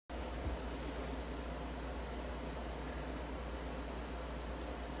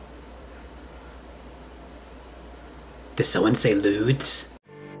Did someone say Lewds?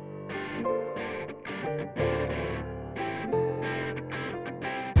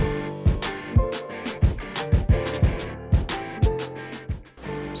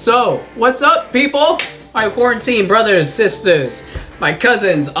 So, what's up, people? My quarantine brothers, sisters, my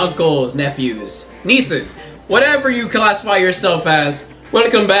cousins, uncles, nephews, nieces, whatever you classify yourself as,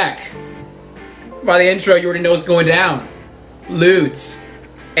 welcome back. By the intro, you already know what's going down. Lewds.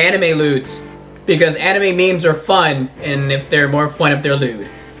 Anime Lewds. Because anime memes are fun, and if they're more fun if they're lewd.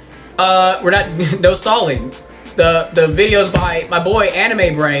 We're not, no stalling. The videos by my boy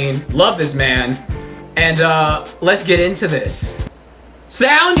Anime Brain, love this man. And let's get into this.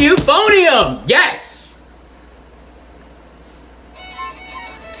 Sound euphonium! Yes!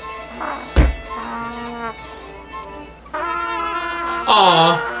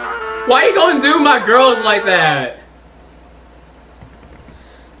 Aw, why you gonna do my girls like that?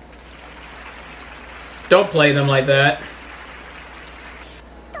 Don't play them like that.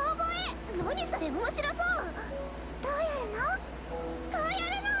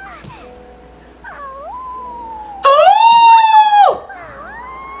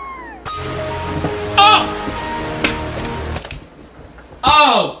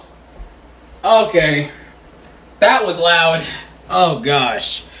 Oh! Okay. That was loud. Oh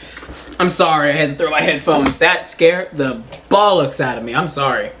gosh. I'm sorry, I had to throw my headphones. That scared the bollocks out of me. I'm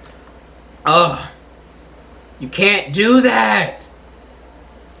sorry. Ugh. You can't do that.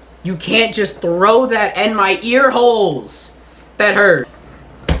 You can't just throw that in my ear holes. That hurt.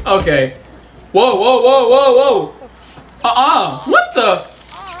 Okay. Whoa, whoa, whoa, whoa, whoa. What the?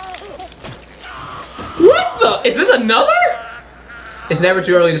 What the? Is this another? It's never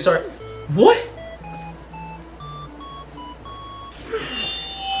too early to start. What?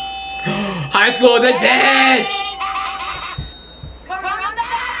 High School of the Dead!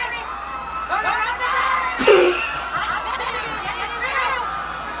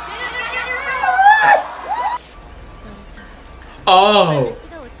 Oh.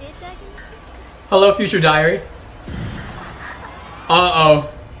 Hello, future diary. Uh-oh.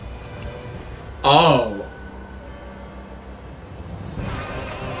 Oh.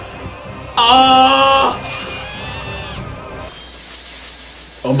 Oh!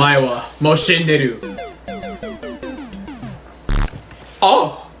 Omae wa mou shinderu.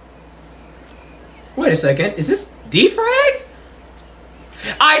 Oh! Wait a second, is this defrag?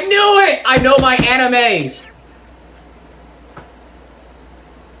 I knew it! I know my animes!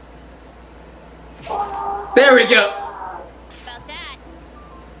 There we go! About that,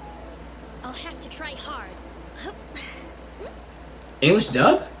 I'll have to try hard. English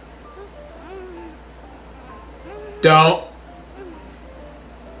dub? Don't.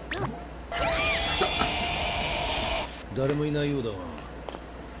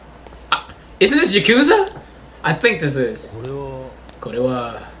 Isn't this Yakuza? I think this is.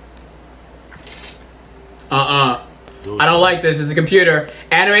 I don't like this. It's a computer.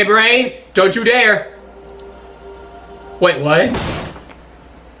 Anime Brain, don't you dare. Wait, what?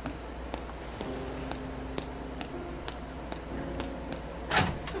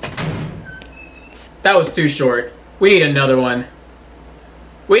 That was too short. We need another one.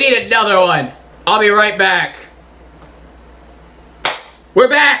 We need another one. I'll be right back. We're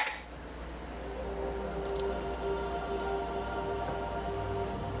back!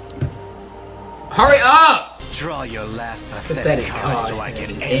 Hurry up! Draw your last pathetic card so I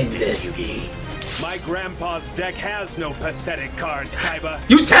can end this, Yugi. My grandpa's deck has no pathetic cards, Kaiba.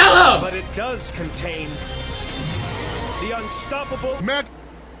 You tell him! But it does contain the unstoppable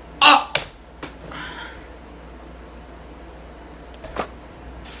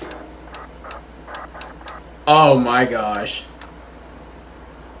Oh my gosh.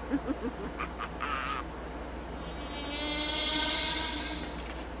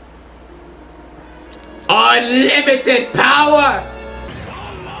 Unlimited power!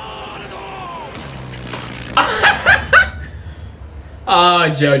 Oh,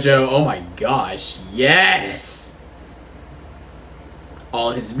 Jojo. Oh my gosh. Yes! All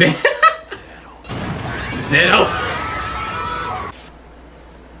of his men. Zero.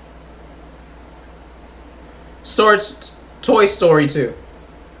 Starts Toy Story 2.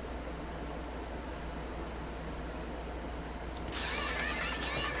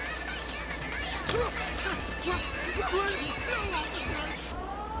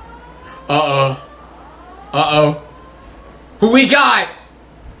 Uh-oh. Uh-oh. Who we got?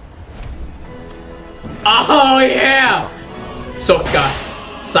 Oh, yeah! Sokka.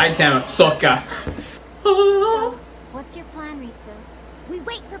 Saitama. Sokka. So, what's your plan, Ritsu? We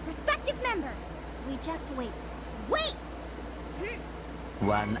wait for prospective members. We just wait. Wait!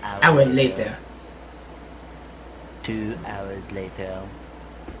 1 hour. Hour later. 2 hours later.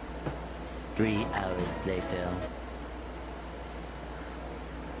 3 hours later.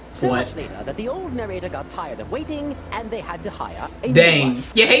 So What? much later that the old narrator got tired of waiting and they had to hire a new Dang. one.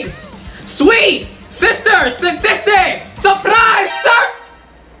 You hate this. Sweet! Sister! Sadistic! Surprise, sir!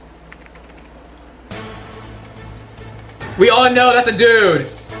 We all know that's a dude.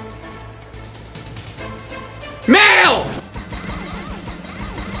 Male!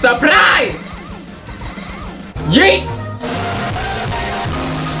 Surprise! Yeet!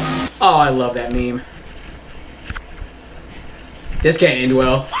 Oh, I love that meme. This can't end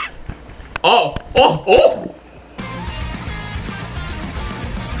well. Oh! Oh! Oh!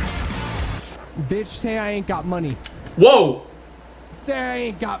 Bitch, say I ain't got money. Whoa! Say I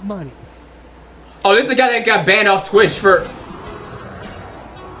ain't got money. Oh, this is the guy that got banned off Twitch for...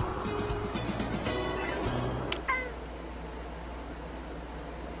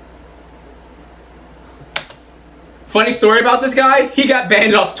 Funny story about this guy, he got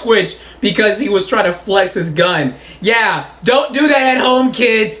banned off Twitch because he was trying to flex his gun. Yeah, don't do that at home,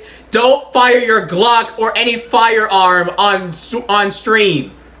 kids. Don't fire your Glock or any firearm on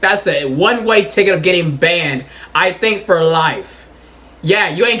stream. That's a one-way ticket of getting banned, I think, for life. Yeah,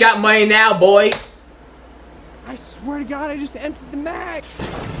 you ain't got money now, boy. I swear to God, I just emptied the mag.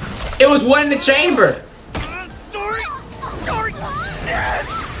 It was one in the chamber. Sorry. Sorry.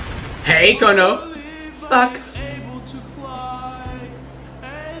 Hey, Kono. Fuck.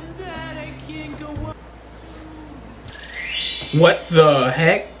 What the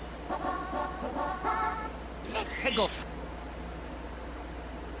heck?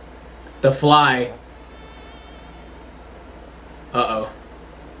 The fly. Uh-oh.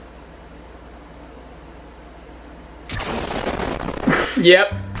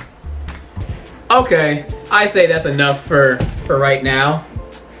 Yep. Okay, I say that's enough for right now.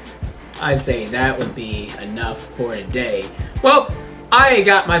 I'd say that would be enough for today. Well, I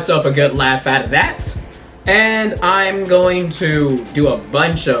got myself a good laugh out of that. And I'm going to do a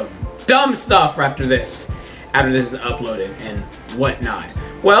bunch of dumb stuff after this is uploaded and whatnot.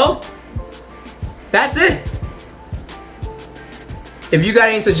 Well, that's it. If you got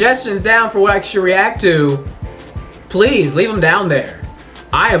any suggestions down for what I should react to, please leave them down there.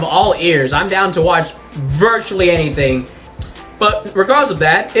 I am all ears. I'm down to watch virtually anything. But regardless of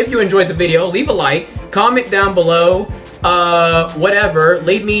that, if you enjoyed the video, leave a like, comment down below, whatever,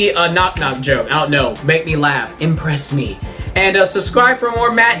 leave me a knock-knock joke, I don't know, make me laugh, impress me, and subscribe for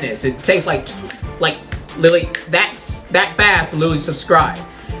more madness. It takes like literally that fast to literally subscribe.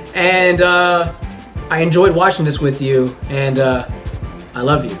 And I enjoyed watching this with you, and I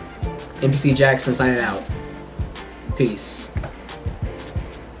love you. NPC Jackson signing out. Peace.